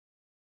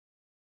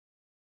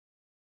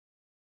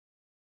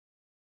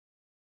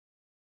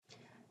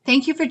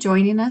Thank you for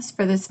joining us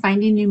for this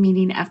Finding New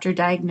Meaning After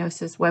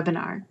Diagnosis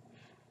webinar.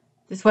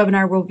 This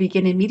webinar will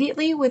begin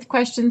immediately with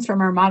questions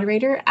from our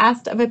moderator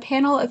asked of a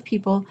panel of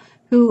people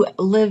who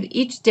live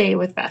each day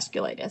with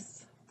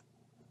vasculitis.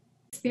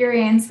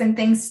 Experience when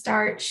things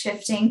start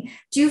shifting,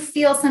 do you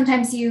feel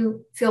sometimes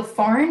you feel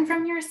foreign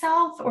from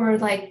yourself, or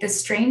like the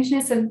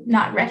strangeness of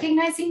not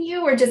recognizing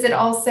you, or does it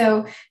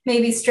also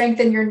maybe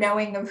strengthen your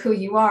knowing of who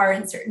you are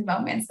in certain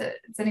moments?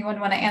 Does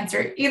anyone want to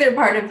answer either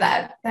part of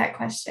that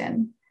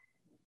question?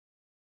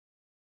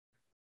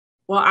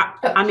 Well,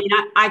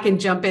 I can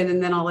jump in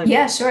and then I'll let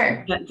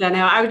sure.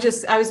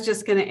 Janelle. I was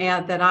just going to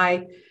add that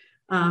I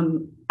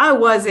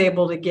was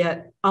able to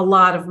get a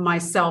lot of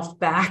myself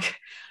back.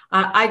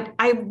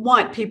 I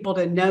want people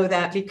to know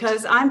that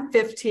because I'm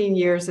 15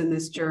 years in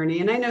this journey,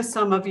 and I know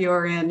some of you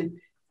are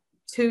in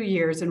 2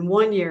 years and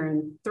 1 year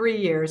and 3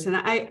 years, and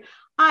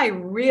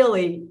I'm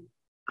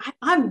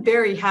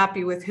very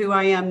happy with who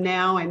I am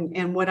now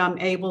and what I'm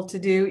able to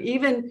do.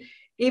 Even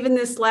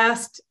this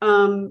last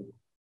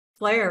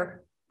flare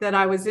that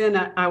I was in,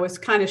 I was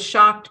kind of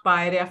shocked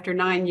by it after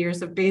 9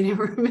 years of being in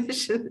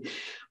remission.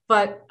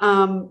 But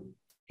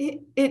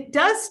it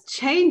does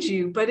change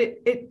you, but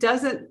it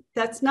doesn't,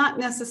 that's not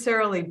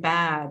necessarily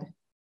bad.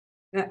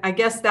 I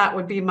guess that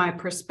would be my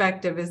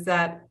perspective, is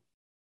that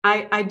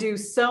I do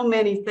so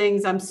many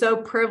things. I'm so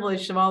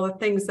privileged of all the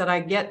things that I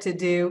get to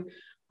do.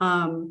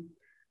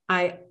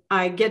 I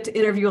get to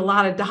interview a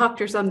lot of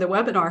doctors. I'm the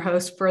webinar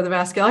host for the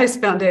Vasculitis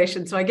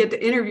Foundation. So I get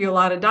to interview a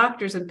lot of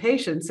doctors and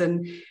patients,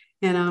 and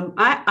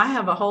I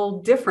have a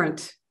whole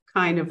different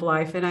kind of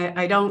life. And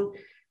I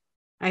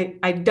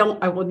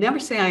will never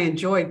say I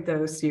enjoyed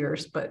those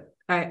years, but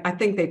I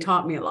think they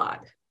taught me a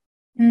lot.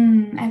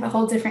 I have a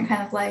whole different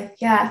kind of life.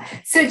 Yeah.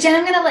 So Jen,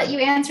 I'm going to let you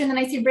answer, and then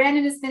I see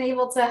Brandon has been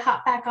able to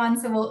hop back on.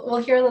 So we'll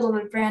hear a little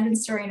bit of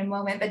Brandon's story in a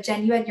moment, but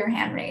Jen, you had your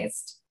hand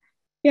raised.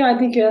 Yeah, I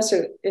think you asked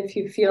if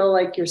you feel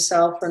like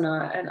yourself or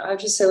not. And I'll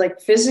just say,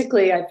 like,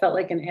 physically, I felt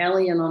like an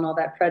alien on all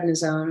that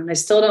prednisone, and I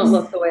still don't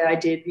look the way I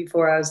did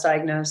before I was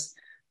diagnosed.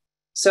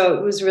 So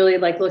it was really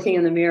like looking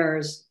in the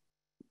mirrors.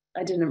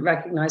 I didn't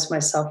recognize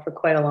myself for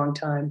quite a long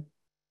time.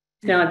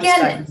 Now I've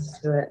just gotten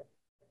used to it.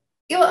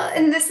 Well,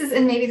 and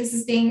maybe this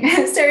is being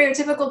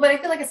stereotypical, but I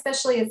feel like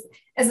especially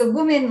as a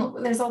woman,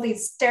 there's all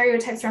these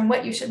stereotypes around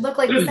what you should look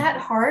like. Is that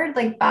hard,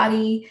 like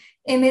body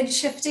image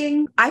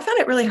shifting? I found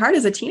it really hard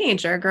as a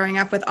teenager growing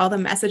up with all the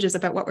messages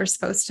about what we're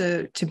supposed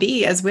to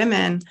be as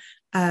women.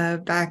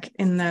 Back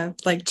in the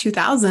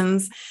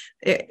 2000s,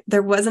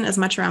 there wasn't as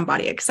much around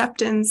body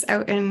acceptance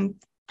out in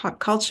pop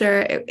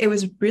culture. It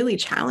was really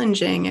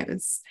challenging. It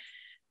was,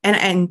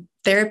 and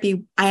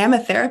therapy. I am a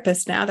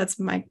therapist now. That's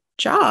my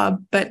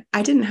job, but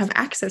I didn't have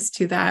access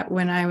to that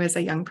when I was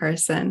a young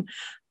person.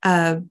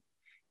 So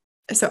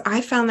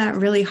I found that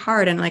really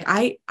hard. And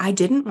I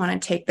didn't want to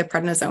take the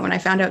prednisone when I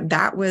found out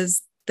that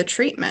was the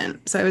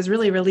treatment. So I was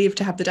really relieved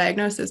to have the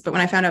diagnosis. But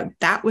when I found out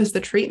that was the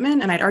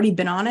treatment and I'd already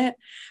been on it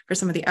for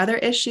some of the other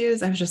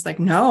issues, I was just like,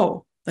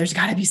 no, there's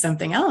got to be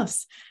something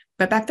else.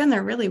 But back then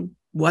there really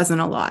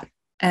wasn't a lot.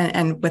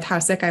 And with how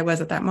sick I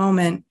was at that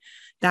moment,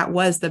 that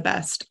was the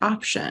best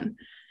option.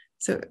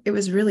 So it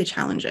was really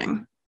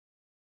challenging.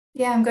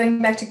 Yeah, I'm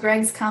going back to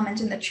Greg's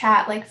comment in the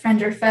chat, like friend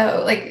or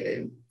foe,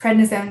 like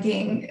prednisone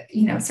being,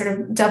 sort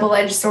of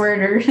double-edged sword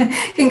or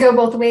can go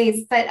both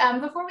ways. But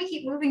before we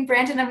keep moving,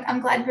 Brandon, I'm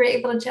glad you're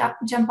able to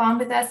jump on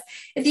with us.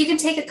 If you can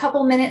take a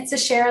couple minutes to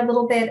share a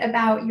little bit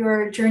about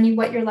your journey,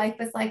 what your life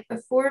was like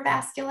before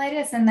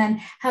vasculitis, and then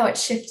how it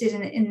shifted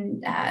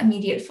in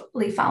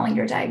immediately following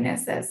your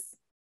diagnosis.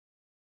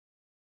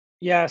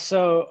 Yeah,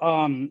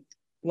 so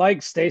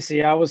like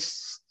Stacey, I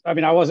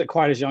wasn't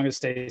quite as young as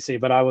Stacey,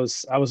 but I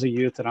was a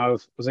youth, and I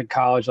was in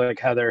college like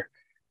Heather.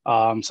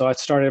 So I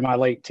started in my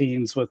late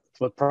teens with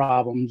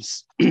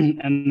problems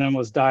and then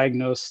was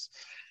diagnosed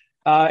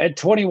at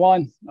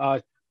 21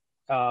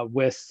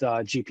 with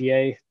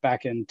GPA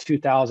back in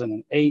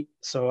 2008.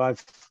 So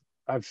I've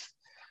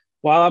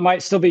while I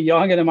might still be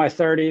young and in my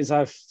 30s,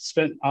 I've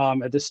spent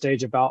at this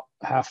stage about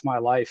half my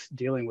life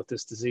dealing with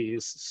this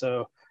disease.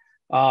 So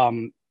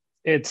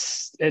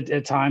it's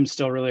at times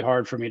still really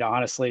hard for me to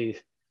honestly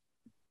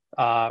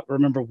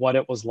remember what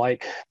it was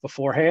like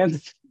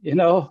beforehand. I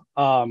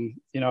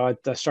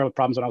started with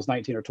problems when I was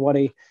 19 or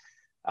 20.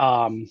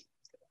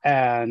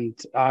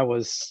 And I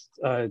was,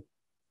 I've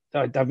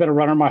been a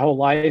runner my whole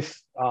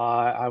life.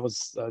 I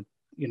was, a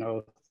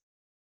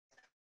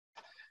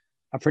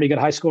pretty good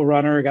high school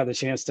runner, got the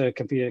chance to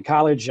compete in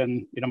college.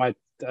 And, into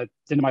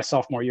my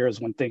sophomore year is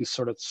when things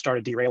sort of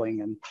started derailing.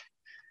 And,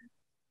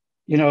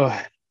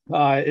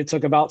 it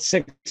took about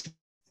 6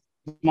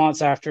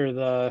 months after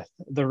the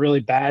really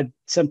bad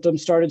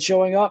symptoms started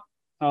showing up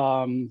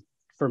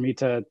for me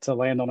to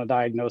land on a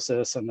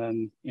diagnosis, and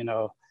then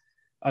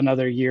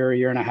another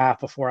year and a half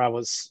before I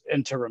was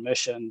into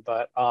remission.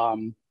 But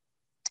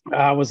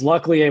I was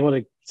luckily able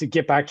to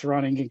get back to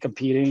running and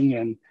competing,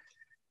 and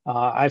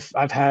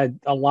I've had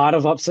a lot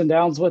of ups and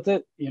downs with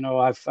it.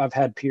 I've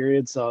had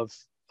periods of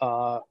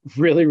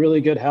really,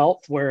 really good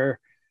health where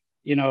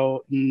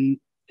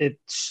it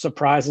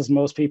surprises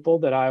most people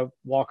that I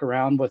walk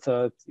around with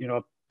a,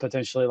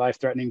 potentially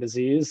life-threatening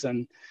disease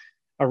and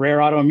a rare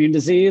autoimmune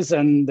disease.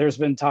 And there's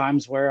been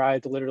times where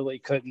I literally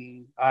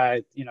couldn't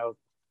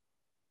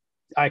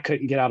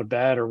get out of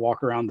bed or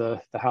walk around the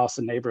house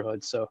and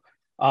neighborhood. So,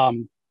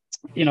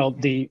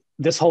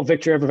 this whole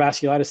victory over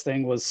vasculitis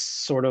thing was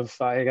sort of,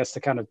 I guess,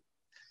 to kind of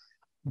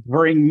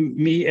bring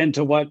me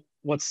into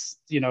what's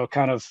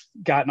kind of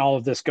gotten all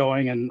of this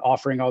going and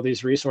offering all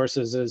these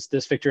resources. Is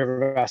this victory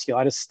over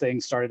vasculitis thing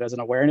started as an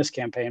awareness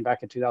campaign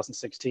back in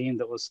 2016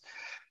 that was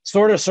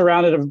sort of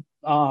surrounding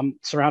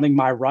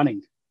my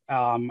running.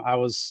 I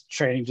was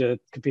training to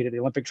compete at the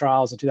Olympic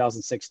trials in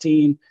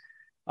 2016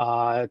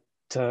 to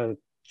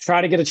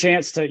try to get a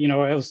chance to,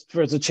 it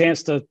was a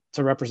chance to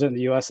represent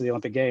the U.S. at the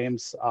Olympic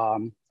Games.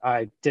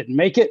 I didn't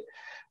make it,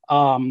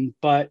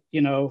 but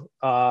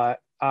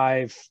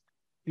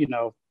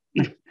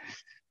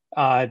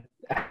I've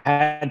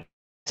had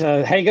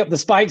to hang up the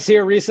spikes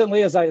here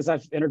recently as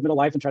I've entered middle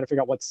life and try to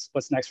figure out what's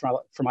next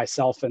for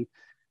myself and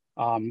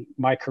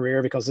my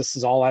career, because this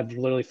is all I'd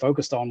literally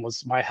focused on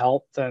was my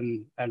health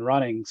and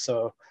running.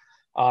 So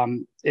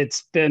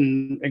it's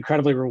been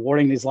incredibly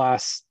rewarding this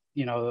last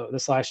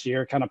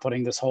year, kind of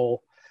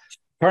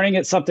turning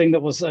it something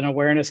that was an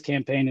awareness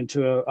campaign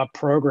into a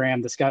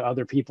program that's got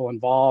other people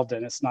involved,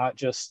 and it's not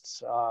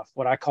just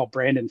what I call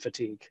Brandon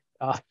fatigue.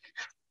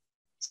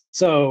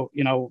 So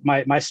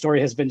my story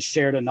has been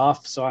shared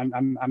enough. So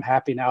I'm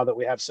happy now that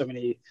we have so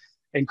many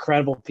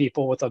incredible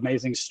people with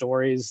amazing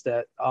stories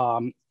that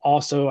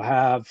also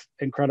have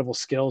incredible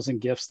skills and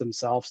gifts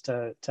themselves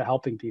to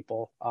helping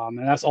people.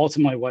 And that's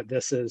ultimately what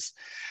this is.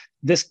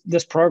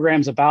 This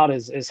program's about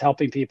is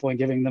helping people and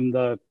giving them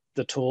the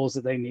tools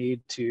that they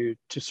need to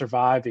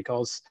survive,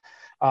 because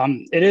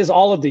it is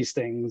all of these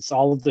things,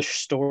 all of the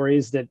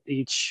stories that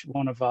each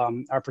one of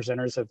our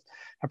presenters have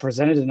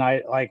presented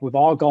tonight. Like, we've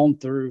all gone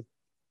through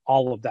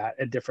all of that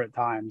at different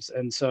times.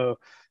 And so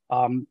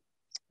from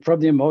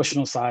the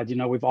emotional side,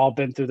 we've all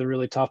been through the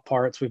really tough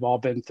parts. We've all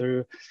been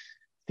through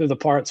the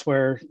parts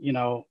where,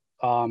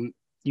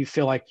 you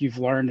feel like you've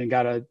learned and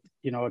got a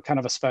kind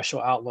of a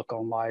special outlook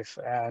on life.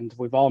 And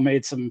we've all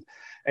made some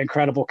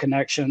incredible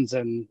connections.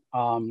 And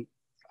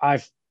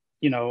I've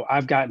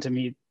gotten to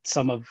meet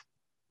some of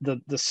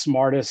the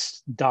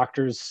smartest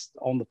doctors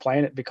on the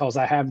planet because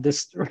I have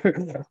this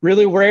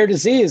really rare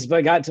disease, but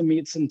I got to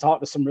meet and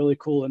talk to some really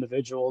cool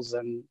individuals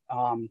and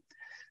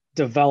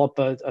develop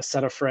a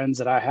set of friends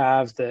that I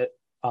have that,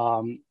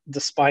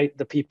 despite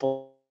the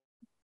people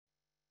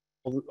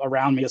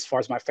around me, as far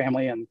as my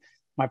family and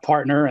my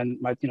partner and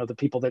my, the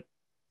people that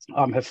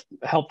have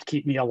helped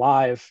keep me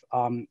alive,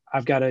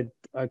 I've got a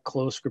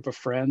close group of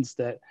friends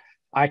that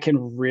I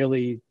can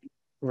really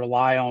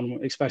rely on,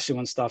 especially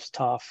when stuff's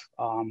tough.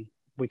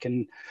 We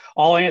can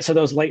all answer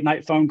those late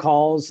night phone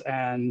calls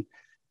and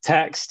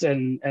text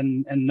and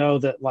know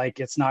that, like,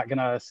 it's not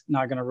gonna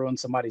ruin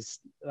somebody's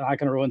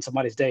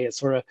day. It's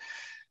sort of,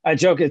 I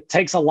joke, it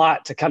takes a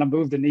lot to kind of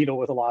move the needle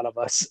with a lot of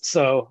us.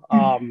 So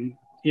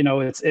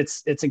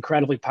it's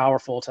incredibly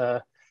powerful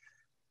to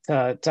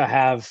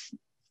have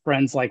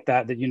friends like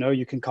that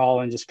you can call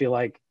and just be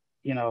like,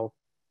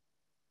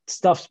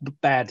 stuff's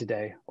bad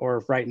today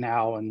or right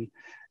now, and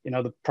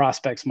the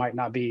prospects might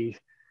not be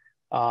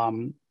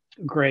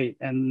great,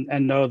 and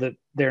know that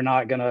they're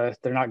not gonna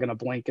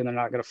blink and they're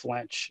not gonna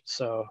flinch.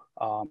 So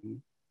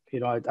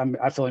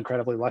I feel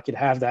incredibly lucky to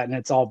have that, and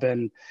it's all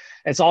been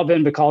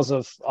because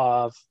of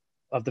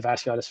the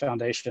Vasculitis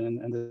Foundation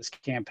and this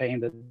campaign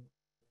that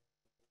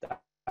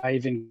I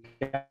even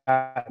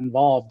got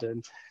involved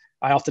in.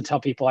 I often tell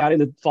people I got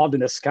involved in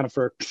this kind of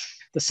for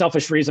the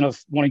selfish reason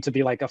of wanting to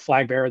be like a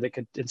flag bearer that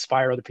could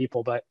inspire other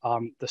people, but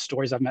the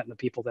stories I've met and the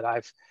people that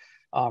I've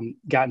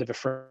gotten to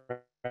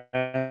befriend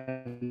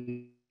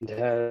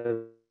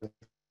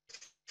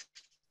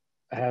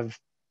have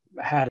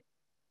had.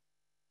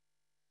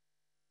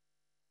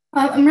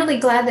 I'm really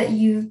glad that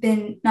you've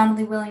been not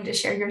only willing to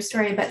share your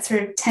story, but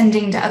sort of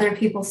tending to other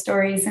people's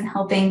stories and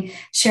helping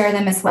share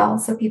them as well,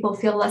 so people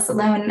feel less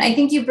alone. And I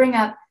think you bring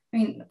up,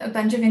 a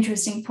bunch of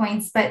interesting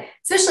points, but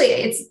especially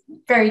it's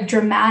very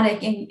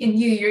dramatic in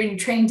you. You're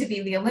trained to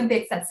be the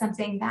Olympics. That's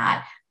something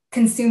that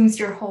consumes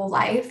your whole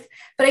life.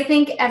 But I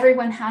think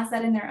everyone has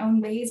that in their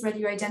own ways, whether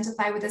you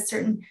identify with a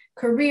certain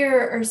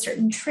career or a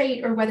certain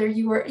trait, or whether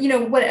you were,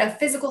 what a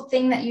physical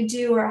thing that you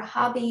do or a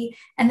hobby.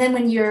 And then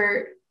when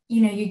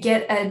you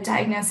get a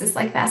diagnosis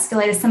like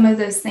vasculitis, some of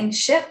those things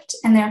shift,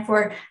 and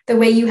therefore the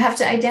way you have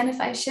to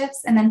identify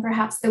shifts, and then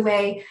perhaps the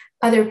way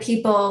other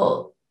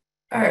people,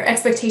 or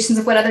expectations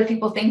of what other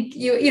people think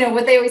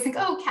what they always think,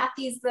 oh,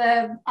 Kathy's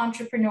the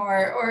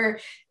entrepreneur, or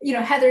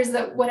Heather's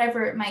the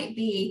whatever it might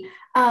be.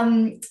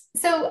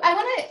 So I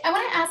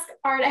want to ask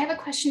Art, I have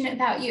a question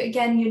about you.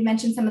 Again, you'd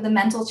mentioned some of the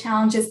mental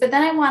challenges, but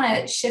then I want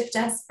to shift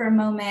us for a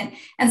moment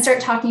and start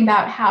talking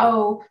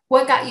about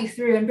what got you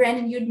through. And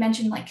Brandon, you'd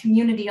mentioned like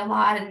community a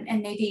lot,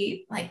 and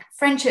maybe like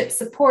friendship,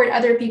 support,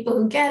 other people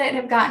who get it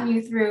have gotten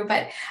you through,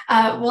 but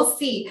we'll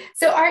see.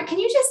 So Art, can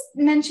you just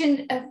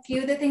mention a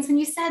few of the things when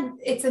you said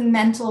it's a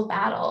mental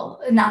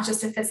battle, not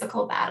just a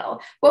physical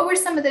battle? What were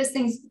some of those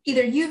things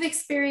either you've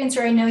experienced,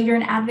 or I know you're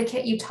an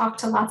advocate, you talk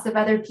to lots of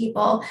other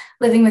people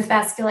living with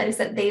vasculitis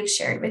that they've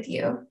shared with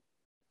you?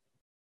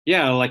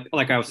 Yeah,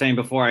 like I was saying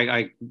before,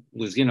 I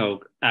was,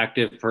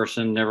 active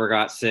person, never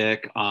got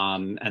sick.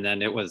 And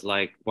then it was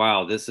like,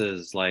 wow, this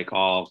is like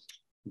all,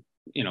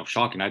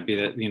 shocking. I'd be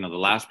the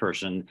last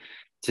person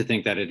to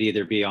think that it'd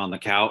either be on the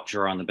couch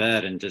or on the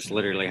bed and just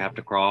literally have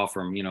to crawl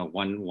from,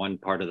 one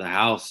part of the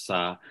house,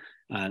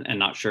 and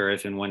not sure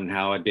if and when and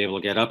how I'd be able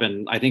to get up.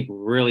 And I think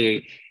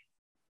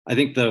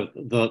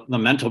the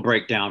mental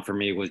breakdown for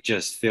me was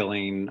just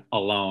feeling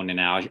alone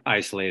and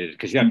isolated,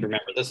 because you have to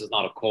remember, this is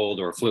not a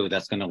cold or a flu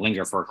that's going to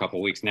linger for a couple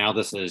of weeks. Now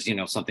this is,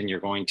 something you're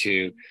going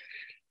to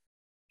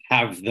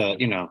have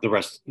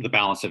the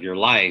balance of your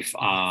life.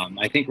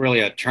 I think really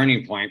a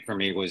turning point for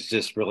me was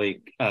just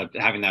really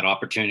having that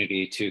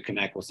opportunity to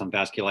connect with some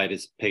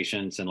vasculitis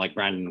patients. And like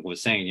Brandon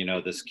was saying,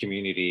 this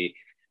community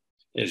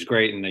is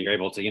great, and that you're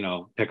able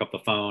to, pick up the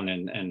phone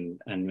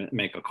and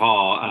make a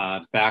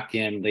call. Back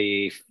in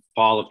the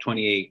fall of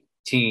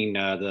 2018,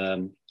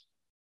 the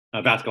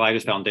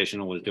Vasculitis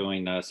Foundation was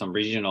doing some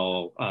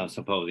regional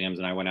symposiums,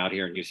 and I went out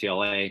here in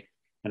UCLA,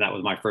 and that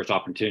was my first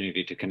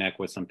opportunity to connect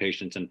with some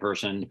patients in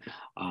person,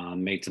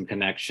 made some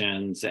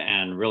connections,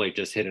 and really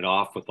just hit it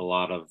off with a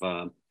lot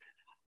of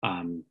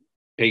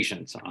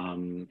patients.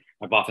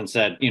 I've often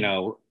said,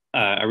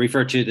 I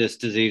refer to this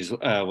disease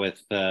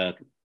with the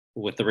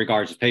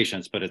regards of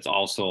patients, but it's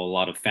also a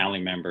lot of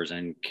family members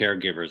and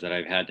caregivers that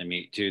I've had to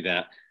meet too,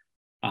 that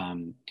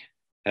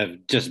have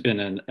just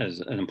been as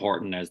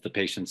important as the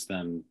patients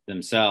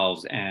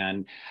themselves.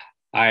 And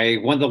the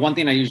one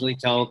thing I usually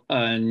tell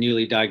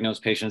newly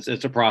diagnosed patients,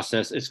 it's a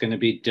process. It's going to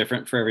be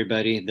different for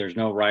everybody. There's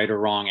no right or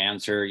wrong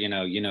answer.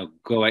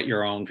 Go at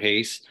your own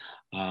pace.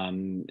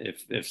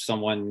 If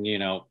someone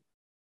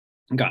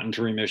got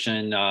into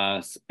remission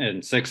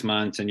in 6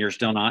 months and you're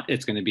still not,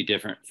 it's going to be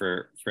different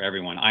for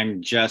everyone.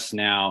 I'm just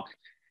now,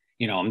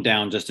 I'm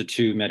down just to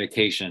 2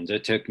 medications.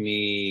 It took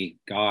me,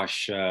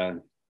 a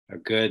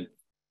good,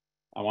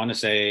 I want to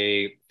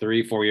say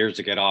 3-4 years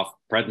to get off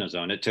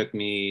prednisone. It took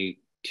me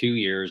 2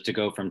 years to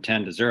go from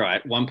 10 to 0.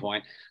 At one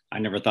point, I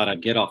never thought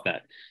I'd get off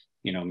that,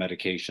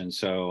 medication.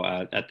 So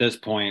at this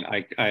point,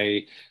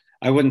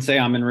 I wouldn't say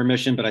I'm in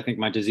remission, but I think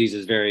my disease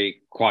is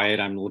very quiet.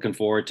 I'm looking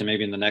forward to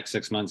maybe in the next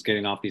 6 months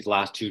getting off these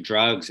last 2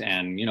 drugs,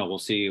 and we'll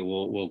see.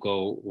 We'll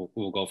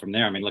go from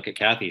there. I mean, look at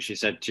Kathy. She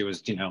said she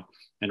was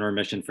in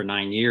remission for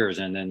 9 years,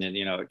 and then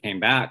it came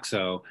back.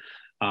 So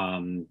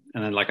and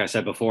then, like I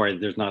said before,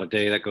 there's not a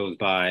day that goes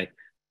by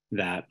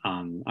that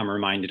I'm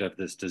reminded of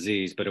this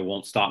disease, but it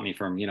won't stop me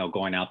from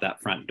going out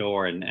that front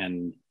door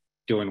and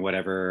doing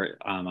whatever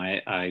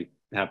I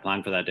have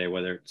planned for that day,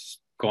 whether it's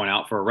going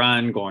out for a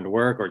run, going to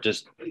work, or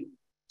just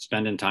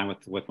spending time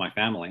with my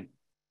family.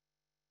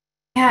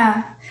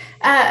 Yeah.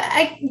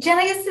 Jen,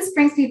 I guess this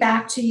brings me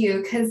back to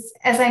you, because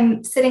as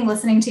I'm sitting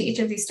listening to each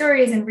of these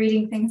stories and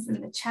reading things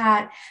in the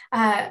chat,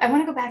 I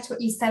want to go back to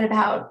what you said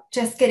about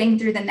just getting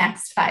through the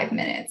next 5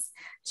 minutes.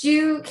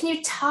 Can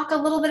you talk a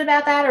little bit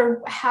about that,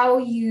 or how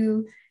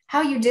you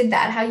did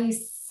that, how you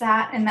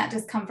sat in that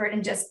discomfort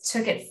and just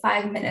took it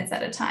 5 minutes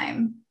at a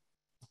time?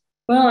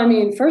 Well, I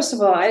mean, first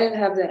of all, I didn't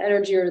have the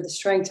energy or the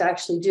strength to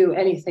actually do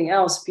anything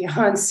else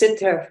beyond sit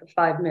there for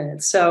 5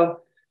 minutes.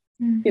 So,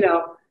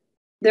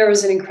 there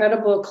was an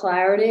incredible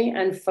clarity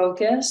and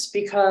focus,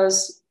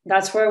 because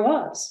that's where I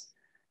was.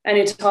 And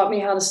it taught me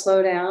how to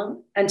slow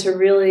down and to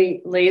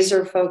really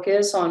laser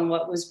focus on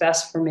what was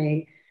best for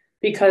me,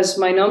 because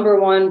my number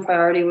 1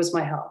 priority was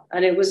my health.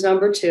 And it was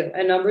number 2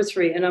 and number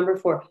 3 and number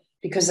 4,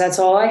 because that's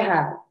all I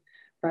had.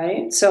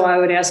 Right. So I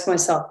would ask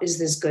myself, is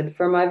this good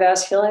for my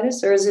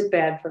vasculitis, or is it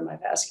bad for my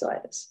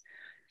vasculitis?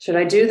 Should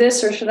I do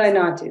this or should I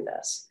not do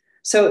this?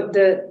 So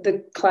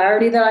the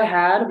clarity that I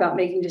had about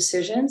making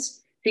decisions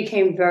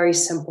became very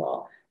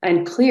simple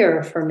and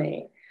clear for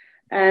me.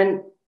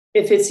 And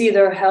if it's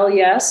either hell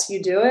yes,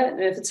 you do it.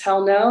 And if it's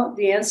hell no,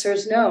 the answer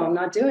is no, I'm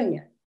not doing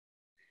it.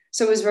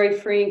 So it was very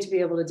freeing to be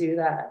able to do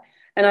that.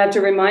 And I have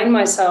to remind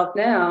myself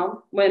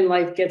now, when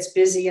life gets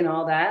busy and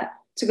all that,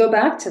 to go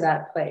back to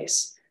that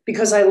place,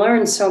 because I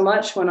learned so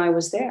much when I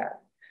was there.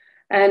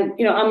 And,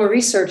 I'm a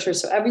researcher,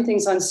 so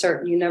everything's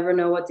uncertain. You never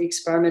know what the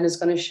experiment is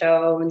going to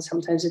show. And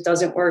sometimes it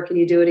doesn't work and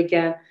you do it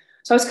again.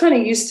 So I was kind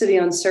of used to the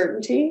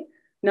uncertainty,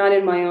 not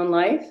in my own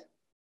life.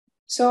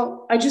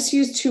 So I just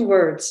used 2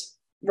 words,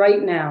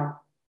 right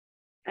now.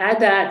 Add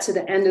that to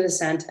the end of the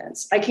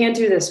sentence. I can't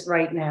do this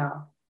right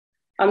now.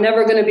 I'm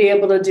never going to be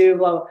able to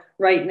do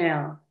right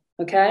now.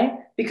 Okay?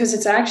 Because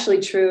it's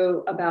actually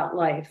true about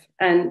life.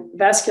 And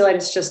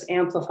vasculitis just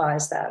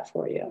amplifies that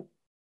for you.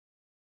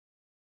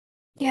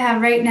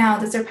 Yeah, right now,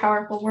 those are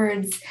powerful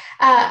words.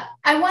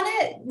 I want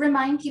to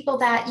remind people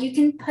that you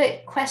can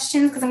put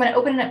questions, because I'm going to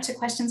open it up to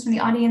questions from the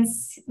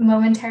audience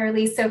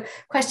momentarily. So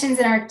questions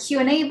in our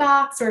Q&A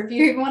box, or if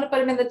you want to put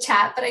them in the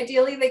chat, but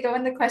ideally they go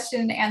in the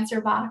question and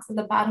answer box at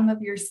the bottom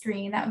of your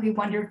screen. That would be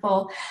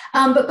wonderful.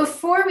 But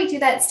before we do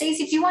that,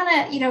 Stacey, do you want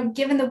to,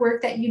 given the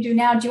work that you do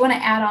now, do you want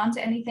to add on to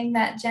anything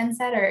that Jen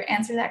said or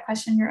answer that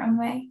question your own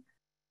way?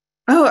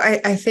 Oh,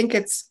 I think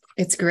it's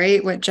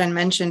great what Jen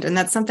mentioned. And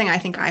that's something I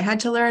think I had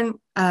to learn.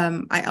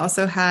 I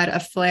also had a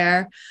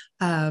flare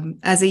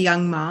as a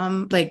young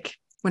mom. Like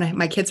when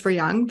my kids were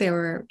young,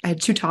 I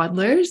had 2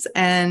 toddlers,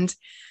 and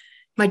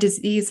my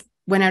disease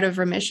went out of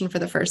remission for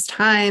the first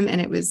time. And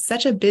it was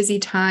such a busy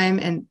time.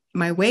 And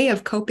my way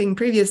of coping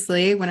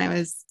previously, when I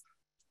was,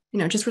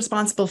 just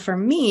responsible for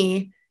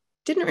me,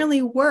 didn't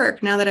really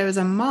work now that I was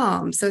a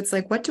mom. So it's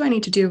like, what do I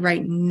need to do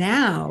right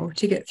now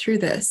to get through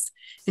this?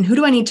 And who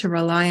do I need to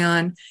rely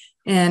on?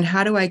 And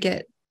how do I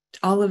get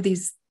all of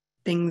these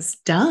things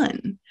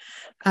done?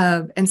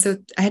 And so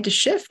I had to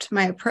shift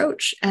my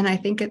approach. And I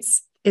think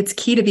it's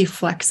key to be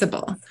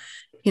flexible.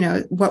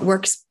 What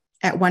works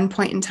at one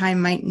point in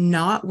time might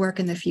not work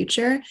in the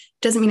future.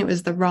 Doesn't mean it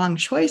was the wrong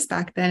choice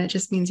back then. It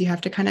just means you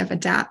have to kind of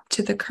adapt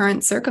to the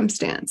current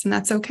circumstance, and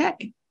that's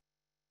okay.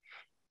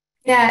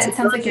 Yeah, it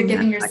sounds like you're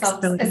giving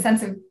yourself a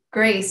sense of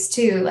grace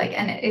too,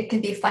 and it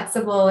can be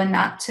flexible and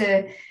not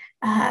to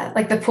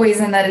like the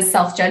poison that is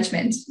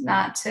self-judgment,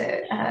 not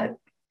to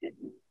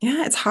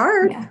yeah, it's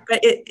hard,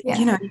 but it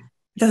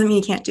doesn't mean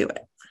you can't do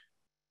it.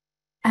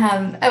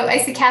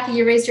 I see, Kathy,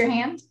 you raised your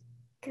hand.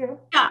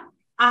 Cool. Yeah,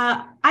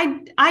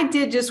 I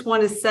did just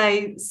want to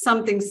say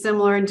something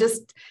similar, and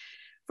just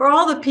for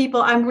all the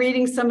people, I'm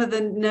reading some of the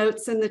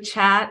notes in the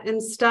chat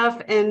and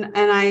stuff, and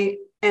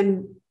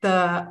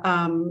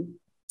the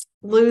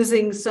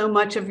losing so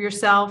much of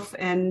yourself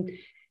and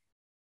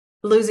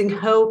losing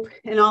hope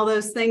and all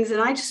those things.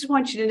 And I just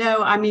want you to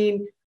know,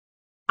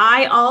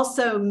 I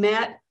also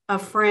met a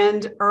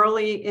friend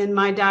early in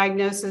my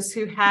diagnosis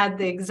who had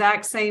the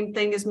exact same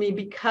thing as me,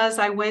 because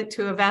I went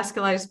to a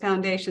Vasculitis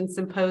Foundation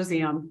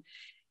symposium.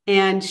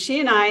 And she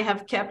and I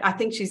have kept, I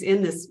think she's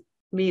in this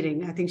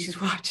meeting, I think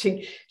she's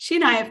watching. She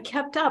and I have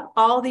kept up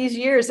all these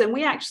years, and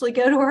we actually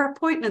go to her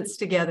appointments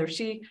together.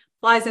 She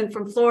flies in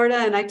from Florida,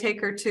 and I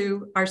take her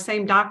to our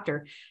same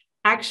doctor.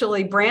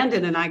 Actually,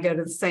 Brandon and I go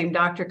to the same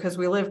doctor because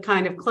we live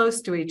kind of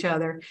close to each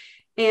other.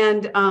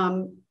 And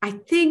I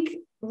think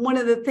one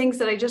of the things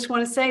that I just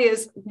want to say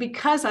is,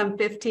 because I'm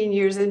 15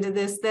 years into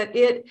this, that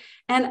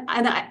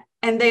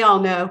and they all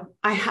know,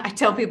 I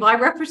tell people I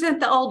represent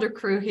the older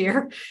crew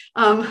here.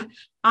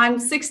 I'm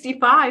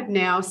 65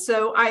 now.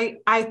 So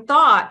I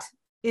thought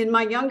in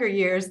my younger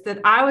years that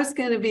I was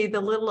going to be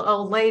the little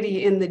old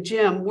lady in the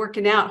gym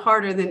working out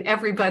harder than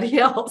everybody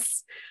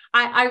else.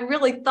 I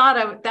really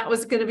thought that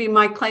was going to be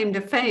my claim to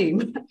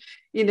fame,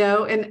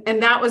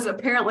 and that was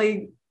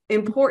apparently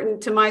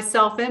important to my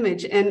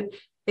self-image, and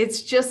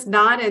it's just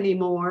not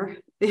anymore.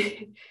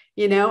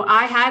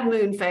 I had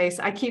moon face.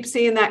 I keep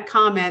seeing that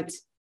comment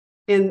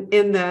in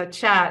the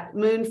chat,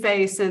 moon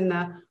face, and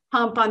the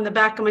hump on the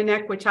back of my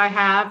neck, which I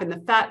have, and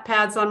the fat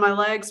pads on my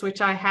legs,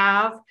 which I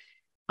have.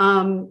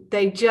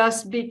 They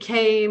just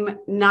became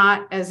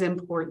not as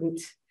important.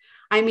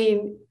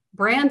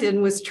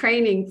 Brandon was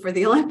training for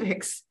the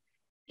Olympics.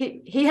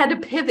 He had to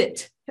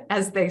pivot,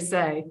 as they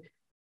say.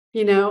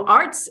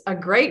 Art's a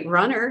great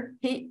runner.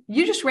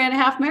 You just ran a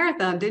half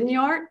marathon, didn't you,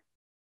 Art?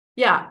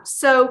 Yeah.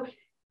 So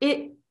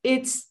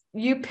it's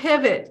you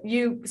pivot.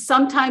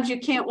 Sometimes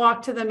you can't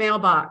walk to the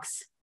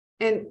mailbox,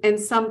 and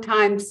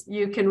sometimes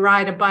you can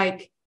ride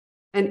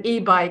an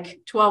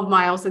e-bike 12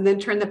 miles and then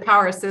turn the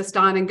power assist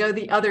on and go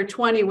the other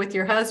 20 with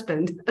your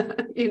husband.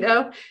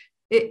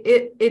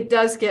 It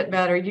does get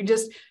better.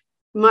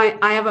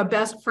 I have a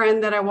best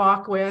friend that I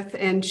walk with,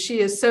 and she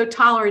is so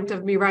tolerant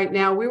of me right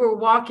now. We were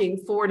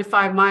walking 4 to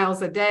 5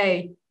 miles a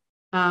day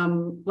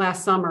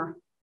last summer,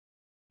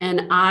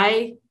 and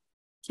I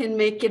can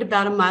make it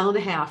about 1.5 miles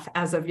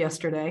as of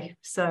yesterday.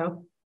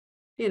 So,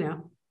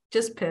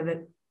 just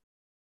pivot.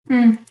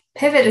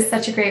 Pivot is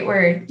such a great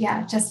word.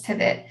 Yeah, just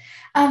pivot.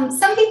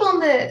 Some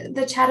people in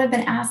the chat have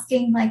been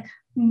asking,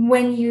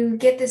 when you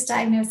get this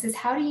diagnosis,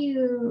 how do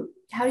you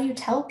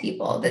tell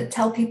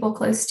people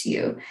close to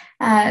you?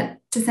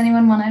 Does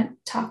anyone want to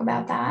talk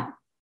about that?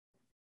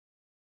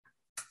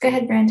 Go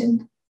ahead,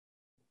 Brandon.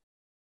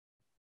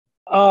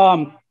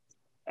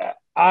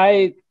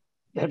 I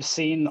have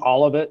seen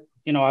all of it.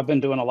 I've been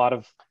doing a lot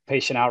of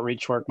patient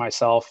outreach work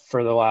myself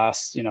for the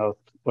last,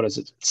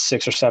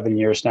 6 or 7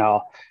 years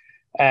now.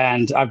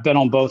 And I've been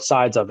on both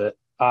sides of it.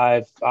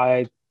 I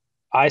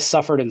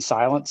suffered in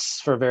silence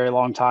for a very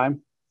long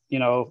time.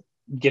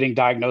 Getting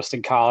diagnosed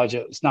in college,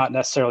 it was not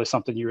necessarily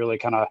something you really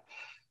kind of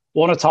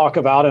want to talk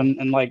about.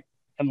 And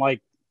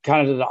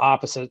kind of the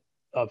opposite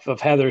of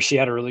Heather, she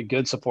had a really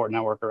good support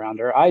network around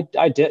her.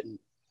 I didn't.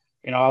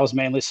 I was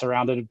mainly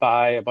surrounded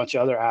by a bunch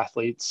of other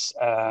athletes,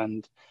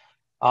 and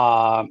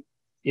that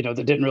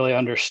didn't really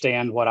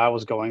understand what I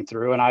was going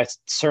through, and I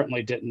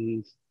certainly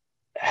didn't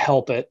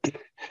help it.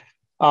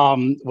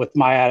 with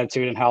my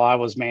attitude and how I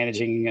was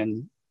managing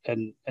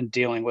and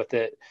dealing with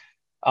it.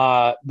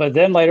 But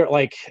then later,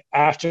 like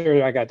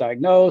after I got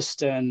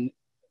diagnosed and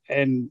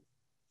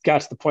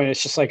got to the point,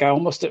 it's just like I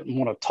almost didn't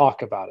want to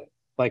talk about it.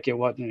 Like it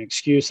wasn't an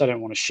excuse. I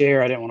didn't want to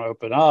share. I didn't want to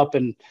open up.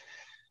 And,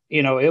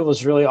 you know, it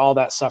was really all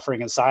that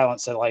suffering and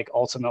silence that like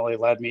ultimately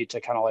led me to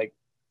kind of like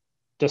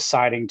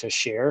deciding to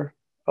share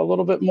a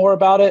little bit more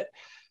about it.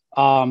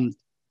 And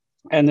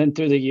then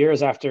through the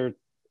years after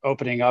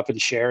opening up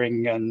and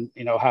sharing and,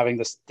 you know,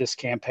 having this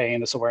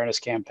campaign, this awareness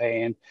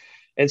campaign,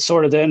 it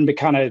sort of then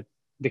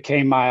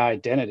became my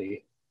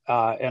identity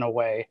in a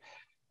way.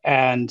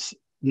 And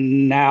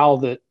now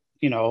that,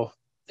 you know,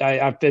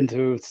 I've been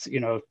through, you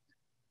know,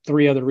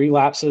 3 other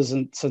relapses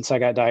since I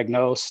got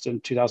diagnosed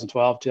in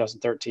 2012,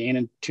 2013,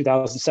 and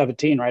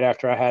 2017, right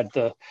after I had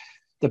the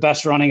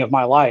best running of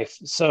my life.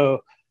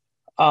 So,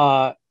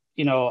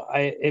 you know,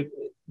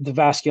 the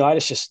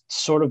vasculitis just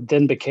sort of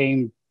then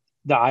became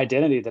the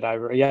identity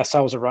that yes, I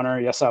was a runner.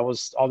 Yes, I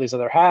was all these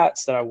other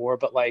hats that I wore,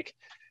 but like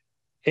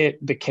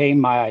it became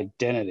my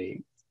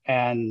identity.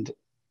 And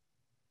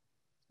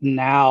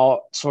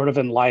now sort of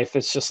in life,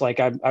 it's just like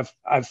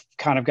I've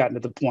kind of gotten to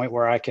the point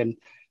where I can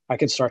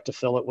start to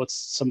fill it with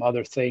some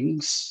other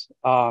things.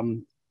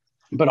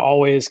 But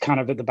always kind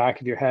of at the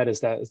back of your head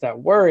is that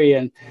worry.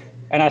 And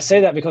I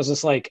say that because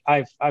it's like,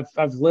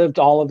 I've lived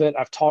all of it.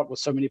 I've talked with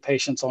so many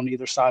patients on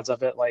either sides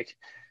of it. Like,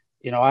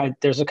 you know,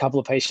 there's a couple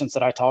of patients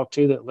that I talk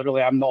to that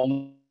literally I'm the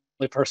only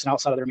person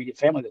outside of their immediate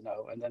family that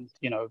know. And then,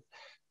 you know,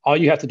 all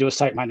you have to do is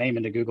type my name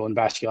into Google and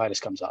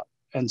vasculitis comes up.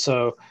 And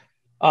so,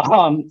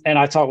 and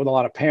I talk with a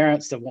lot of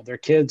parents that want their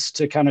kids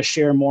to kind of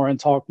share more and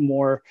talk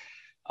more.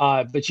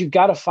 But you've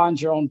got to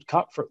find your own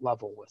comfort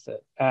level with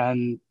it.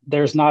 And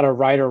there's not a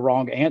right or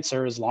wrong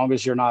answer as long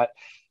as you're not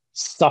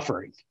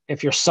suffering.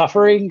 If you're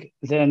suffering,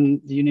 then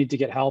you need to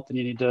get help and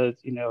you need to,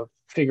 you know,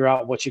 figure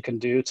out what you can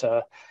do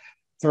to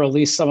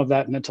release some of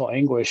that mental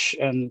anguish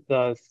and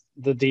the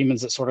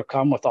demons that sort of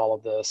come with all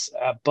of this.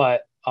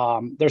 But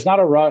there's not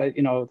a right,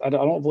 you know, I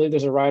don't believe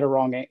there's a right or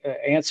wrong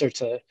answer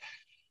to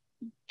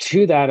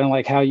that and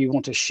like how you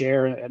want to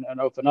share and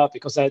open up,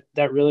 because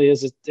that really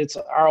is, it's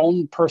our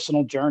own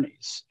personal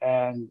journeys.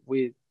 And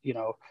we, you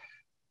know,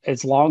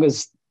 as long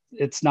as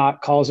it's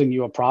not causing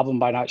you a problem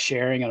by not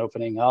sharing and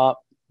opening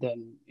up,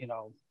 then, you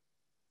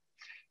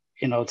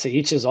know, to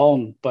each his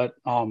own. But,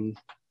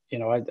 you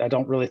know, I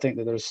don't really think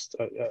that there's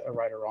a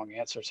right or wrong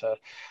answer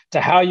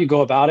to how you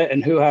go about it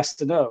and who has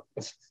to know.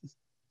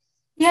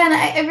 Yeah, and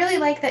I really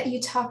like that you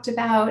talked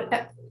about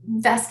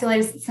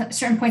vasculitis at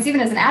certain points,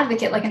 even as an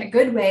advocate, like in a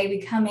good way,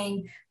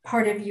 becoming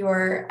part of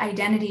your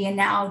identity and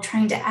now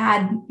trying to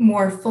add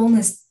more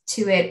fullness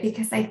to it.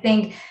 Because I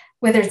think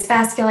whether it's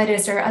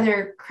vasculitis or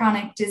other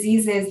chronic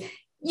diseases,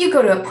 you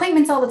go to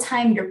appointments all the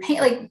time, you're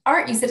like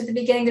Art, you said at the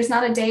beginning, there's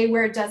not a day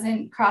where it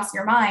doesn't cross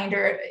your mind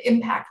or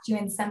impact you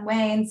in some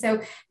way. And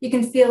so you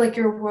can feel like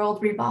your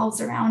world revolves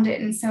around it.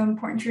 And so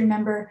important to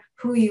remember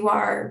who you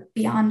are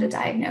beyond a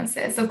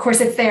diagnosis. Of course,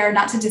 it's there,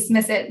 not to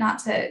dismiss it, not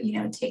to, you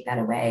know, take that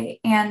away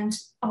and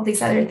all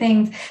these other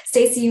things.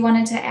 Stacey, you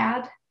wanted to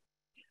add?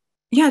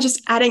 Yeah,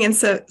 just adding in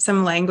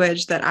some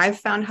language that I've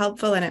found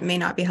helpful, and it may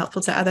not be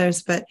helpful to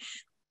others, but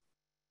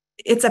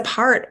it's a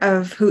part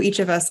of who each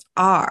of us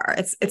are.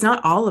 It's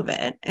not all of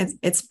it.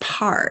 It's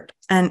part,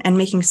 and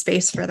making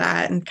space for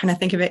that, and kind of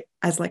think of it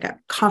as like a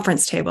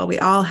conference table. We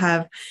all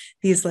have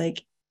these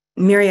like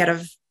myriad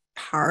of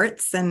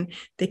parts, and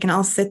they can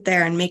all sit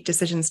there and make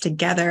decisions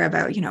together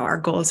about, you know, our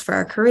goals for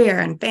our career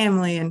and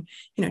family and,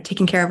 you know,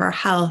 taking care of our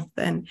health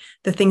and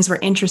the things we're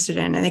interested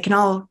in. And they can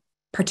all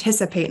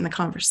participate in the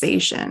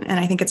conversation. And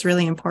I think it's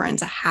really important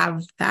to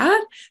have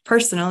that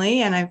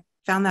personally. And I've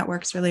found that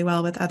works really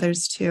well with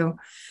others too.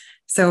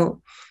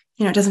 So,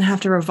 you know, it doesn't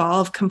have to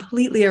revolve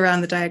completely around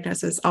the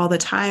diagnosis all the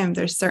time.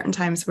 There's certain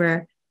times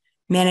where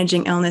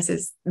managing illness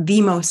is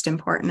the most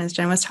important, as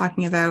Jen was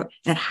talking about,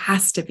 and it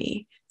has to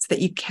be, so that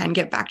you can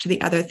get back to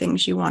the other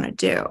things you want to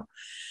do.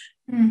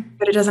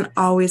 But it doesn't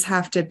always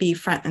have to be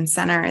front and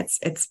center.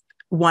 It's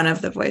one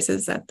of the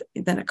voices at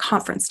a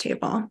conference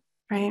table,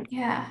 right?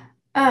 Yeah.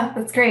 Oh,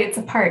 that's great. It's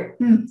a part.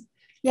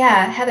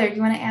 Yeah. Heather,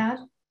 you want to add?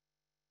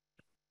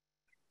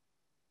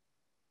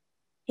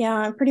 Yeah,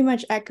 I pretty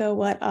much echo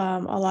what a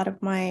lot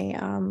of my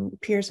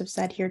peers have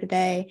said here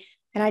today.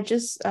 And I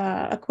just,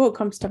 a quote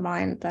comes to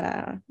mind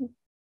that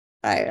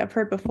I've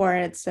heard before,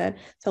 and it said,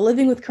 "So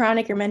living with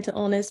chronic or mental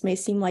illness may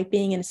seem like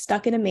being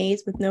stuck in a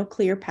maze with no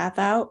clear path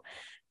out.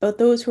 But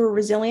those who are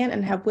resilient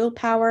and have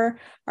willpower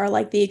are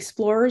like the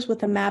explorers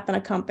with a map and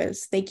a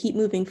compass. They keep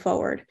moving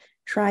forward,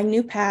 trying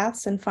new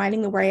paths and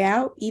finding the way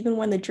out, even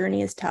when the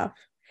journey is tough."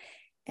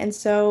 And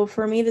so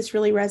for me, this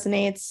really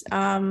resonates.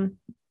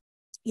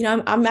 You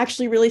know, I'm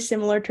actually really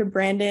similar to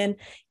Brandon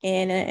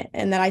in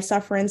that I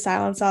suffer in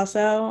silence also.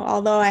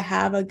 Although I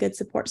have a good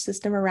support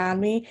system around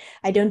me,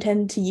 I don't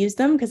tend to use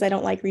them because I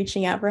don't like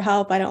reaching out for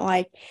help. I don't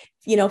like,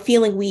 you know,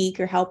 feeling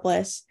weak or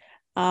helpless.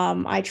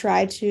 I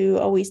try to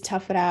always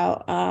tough it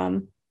out.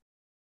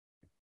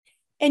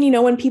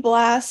 And, when people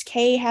ask,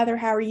 hey, Heather,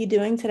 how are you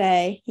doing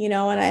today?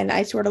 And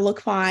I sort of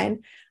look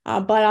fine.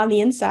 But on the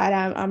inside,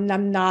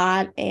 I'm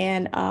not.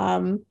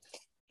 And,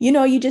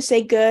 you just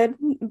say good,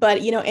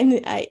 but,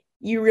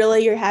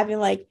 you're having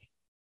like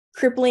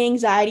crippling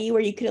anxiety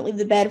where you couldn't leave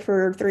the bed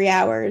for 3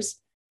 hours.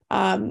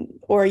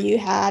 Or you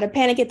had a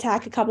panic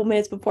attack a couple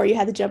minutes before you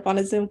had to jump on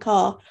a Zoom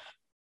call.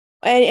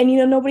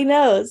 And nobody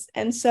knows.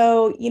 And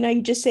so,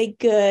 you just say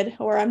good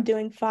or I'm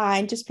doing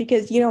fine just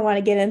because you don't want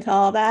to get into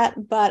all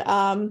that. But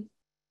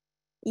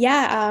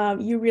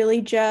you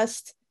really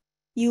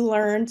you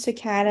learn to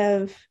kind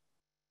of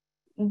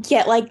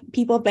get, like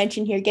people have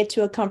mentioned here, get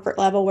to a comfort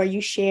level where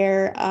you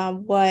share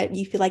what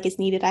you feel like is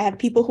needed. I have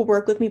people who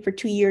work with me for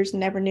 2 years and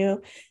never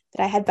knew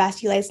that I had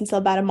vasculitis until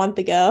about a month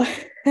ago,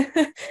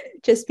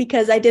 just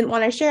because I didn't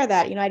want to share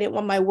that. I didn't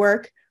want my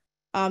work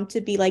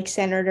to be like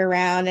centered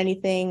around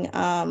anything.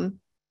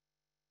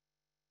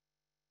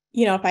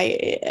 If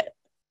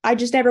I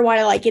just never want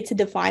to like it to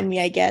define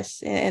me, I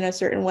guess, in a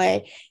certain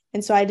way.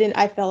 And so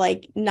I felt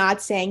like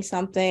not saying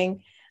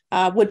something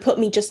would put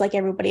me just like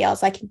everybody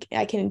else. I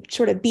can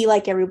sort of be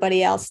like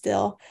everybody else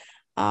still.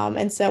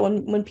 And so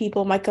when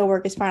people, my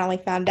coworkers finally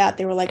found out,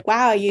 they were like,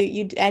 wow,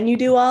 you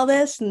do all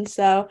this. And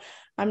so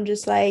I'm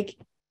just like,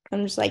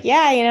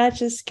 yeah, it's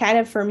just kind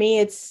of, for me,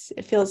 it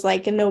feels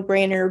like a no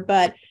brainer,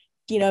 but,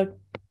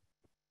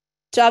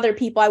 to other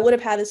people, I would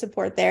have had the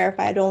support there if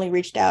I had only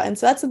reached out. And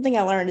so that's something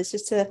I learned, is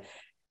just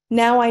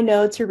now I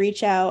know to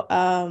reach out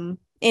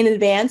in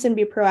advance and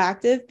be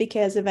proactive,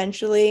 because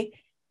eventually,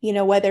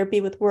 whether it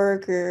be with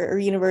work or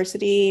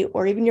university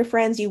or even your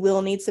friends, you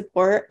will need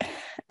support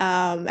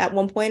at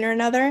one point or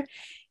another.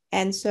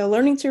 And so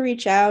learning to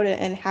reach out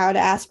and how to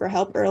ask for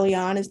help early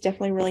on is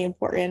definitely really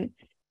important.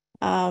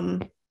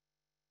 And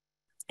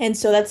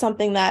so that's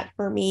something that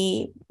for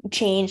me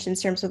changed in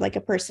terms of like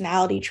a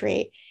personality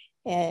trait,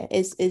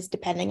 is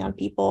depending on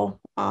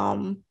people.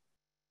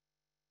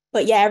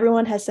 But yeah,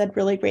 everyone has said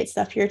really great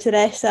stuff here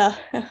today. So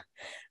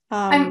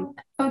I'm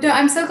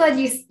so glad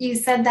you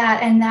said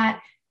that, and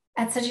that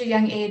at such a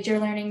young age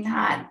you're learning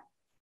that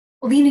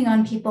leaning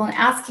on people and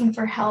asking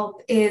for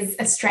help is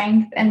a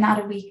strength and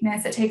not a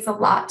weakness. It takes a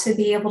lot to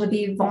be able to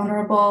be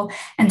vulnerable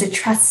and to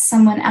trust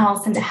someone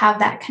else and to have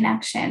that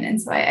connection.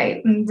 And so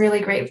I'm really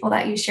grateful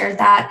that you shared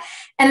that.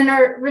 And in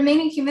our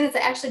remaining few minutes, I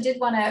actually did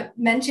want to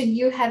mention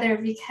you, Heather,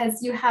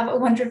 because you have a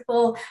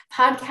wonderful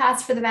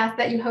podcast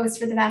that you host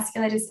for the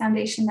Vasculitis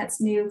Foundation that's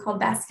new, called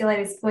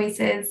Vasculitis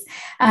Voices.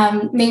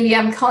 Maybe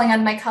I'm calling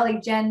on my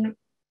colleague Jen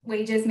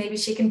Wages, maybe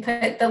she can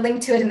put the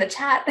link to it in the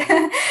chat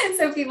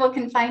so people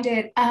can find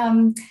it.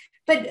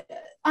 But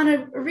on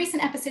a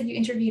recent episode, you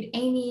interviewed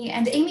Amy,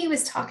 and Amy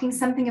was talking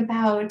something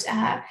about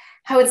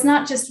how it's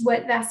not just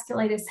what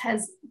vasculitis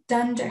has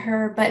done to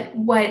her, but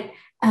what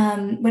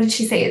did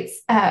she say? It's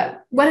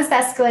what is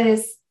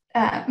vasculitis?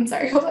 I'm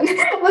sorry, hold on.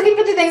 Looking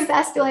for the things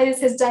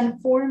vasculitis has done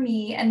for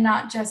me and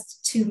not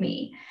just to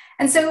me.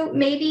 And so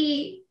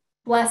maybe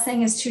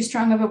blessing is too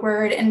strong of a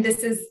word, and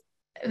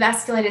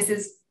vasculitis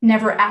is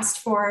never asked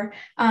for.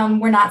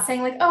 We're not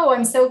saying like, oh,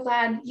 I'm so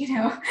glad,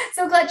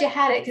 so glad you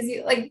had it, because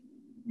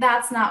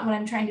that's not what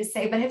I'm trying to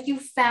say. But have you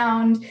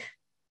found,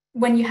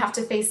 when you have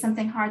to face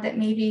something hard, that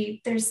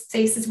maybe there's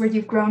spaces where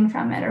you've grown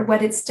from it, or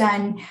what it's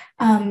done,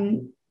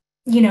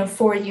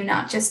 for you,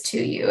 not just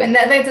to you? And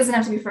that doesn't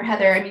have to be for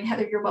Heather. I mean,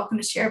 Heather, you're welcome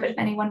to share, but if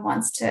anyone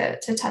wants to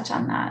touch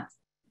on that.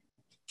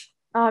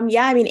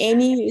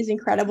 Amy is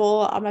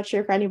incredible. I'm not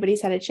sure if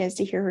anybody's had a chance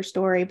to hear her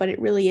story, but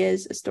it really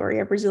is a story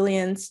of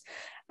resilience,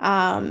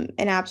 and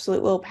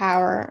absolute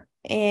willpower.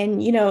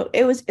 And,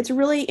 it's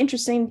really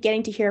interesting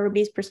getting to hear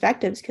everybody's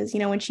perspectives, because,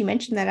 when she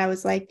mentioned that, I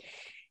was like,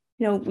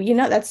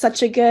 that's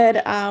such a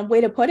good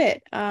way to put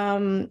it.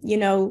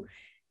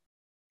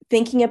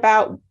 Thinking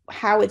about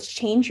how it's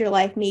changed your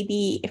life,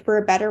 maybe for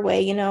a better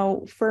way.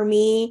 For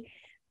me,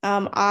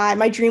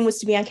 my dream was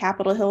to be on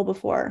Capitol Hill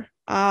before.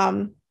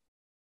 And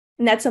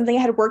that's something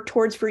I had worked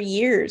towards for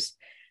years.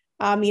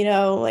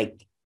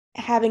 Like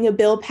having a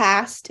bill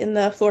passed in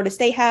the Florida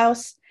State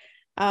House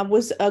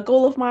was a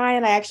goal of mine.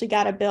 And I actually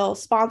got a bill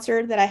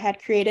sponsored that I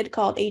had created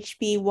called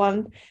HB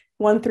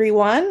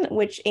 1131,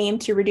 which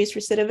aimed to reduce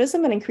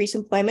recidivism and increase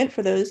employment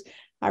for those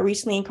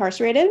recently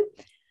incarcerated.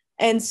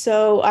 And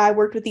so I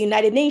worked with the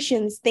United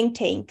Nations think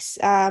tanks,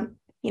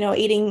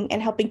 aiding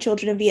and helping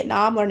children in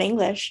Vietnam learn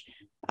English.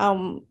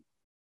 And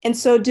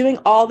so doing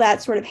all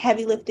that sort of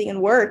heavy lifting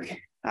and work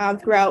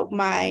throughout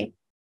my,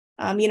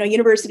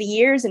 university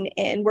years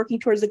and working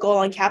towards the goal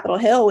on Capitol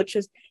Hill,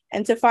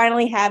 and to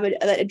finally have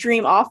a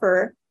dream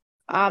offer,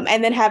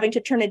 and then having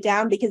to turn it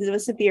down because of a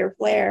severe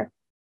flare,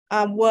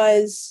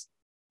 was,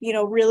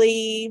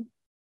 really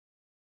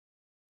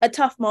a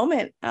tough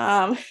moment.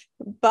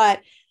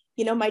 But,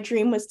 my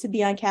dream was to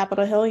be on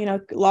Capitol Hill,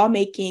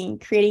 lawmaking,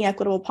 creating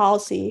equitable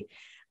policy.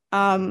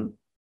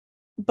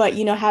 But,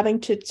 having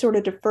to sort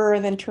of defer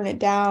and then turn it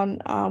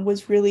down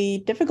was really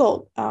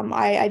difficult.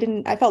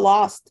 I felt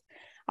lost.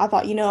 I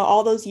thought,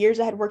 all those years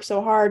I had worked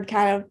so hard,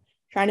 kind of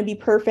trying to be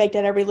perfect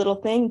at every little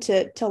thing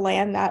to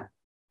land that,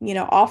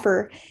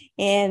 offer.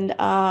 And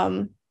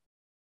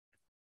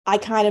I I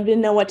kind of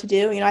didn't know what to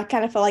do. I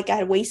kind of felt like I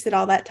had wasted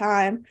all that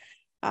time,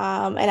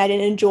 and I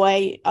didn't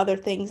enjoy other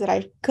things that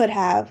I could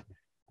have.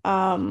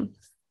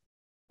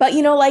 But,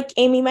 like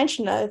Amy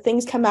mentioned,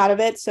 things come out of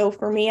it. So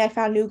for me, I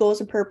found new goals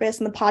and purpose,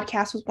 and the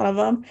podcast was one of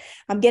them.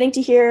 Getting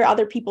to hear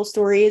other people's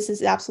stories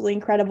is absolutely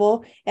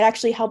incredible. It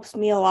actually helps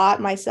me a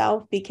lot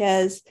myself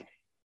because,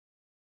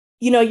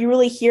 you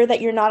really hear that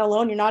you're not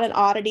alone. You're not an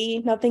oddity.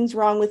 Nothing's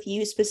wrong with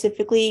you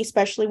specifically,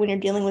 especially when you're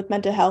dealing with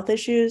mental health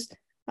issues.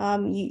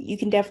 You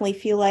can definitely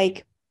feel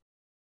like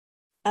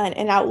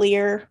an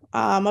outlier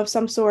of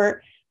some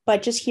sort.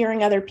 But just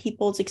hearing other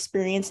people's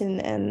experience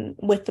and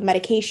with the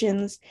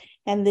medications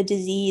and the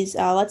disease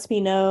lets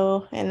me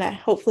know, and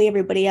hopefully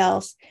everybody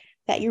else,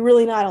 that you're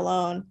really not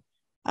alone.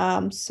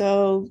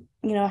 So,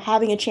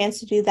 having a chance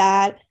to do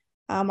that,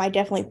 I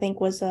definitely think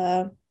was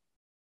a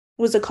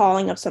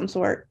calling of some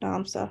sort.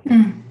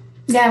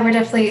 Yeah, we're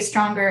definitely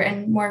stronger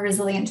and more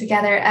resilient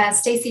together.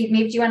 Stacey,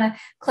 maybe do you want to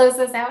close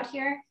us out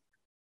here?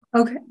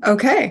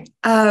 Okay.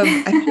 I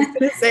was just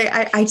going to say,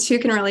 I too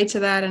can relate to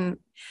that. And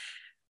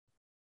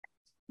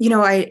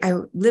I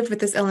lived with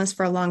this illness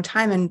for a long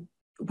time and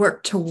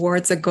worked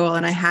towards a goal.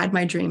 And I had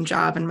my dream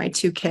job and my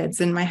 2 kids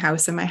and my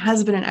house and my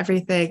husband and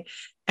everything.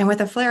 And with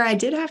a flare, I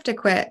did have to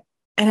quit.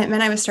 And it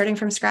meant I was starting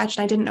from scratch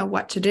and I didn't know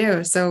what to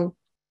do. So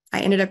I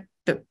ended up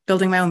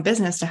building my own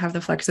business to have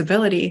the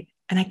flexibility.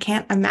 And I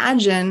can't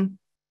imagine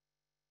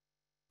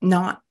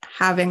not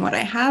having what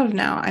I have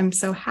now. I'm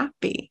so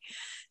happy.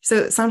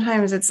 So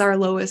sometimes it's our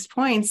lowest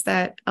points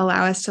that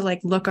allow us to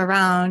look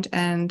around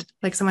and,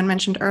 like someone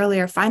mentioned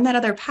earlier, find that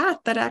other path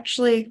that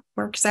actually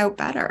works out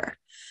better.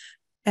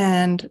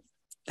 And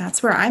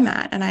that's where I'm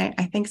at. And I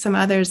think some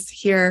others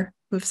here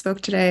who've spoke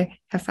today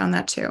have found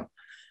that too.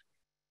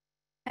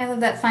 I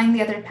love that, find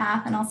the other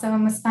path, and also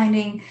almost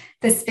finding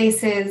the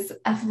spaces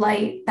of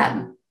light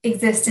that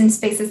exist in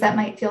spaces that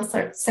might feel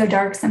so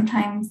dark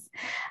sometimes.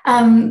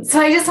 So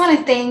I just want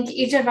to thank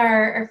each of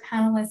our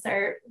panelists,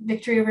 our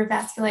Victory Over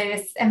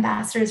Vasculitis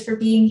ambassadors, for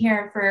being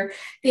here, for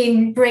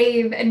being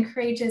brave and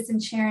courageous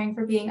and sharing,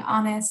 for being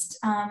honest,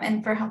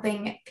 and for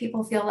helping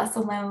people feel less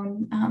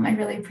alone. I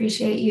really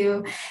appreciate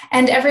you.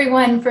 And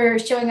everyone for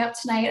showing up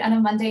tonight on a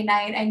Monday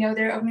night. I know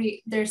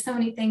there's so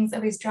many things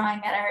always drawing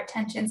at our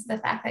attention. So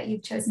the fact that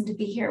you've chosen to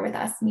be here with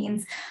us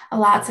means a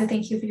lot. So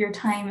thank you for your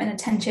time and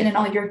attention and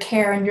all your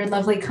care and your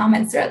lovely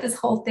comments throughout this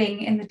whole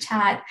thing in the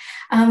chat.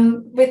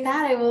 With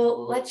that, I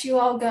will let you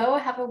all go.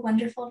 Have a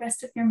wonderful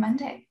rest of your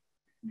Monday.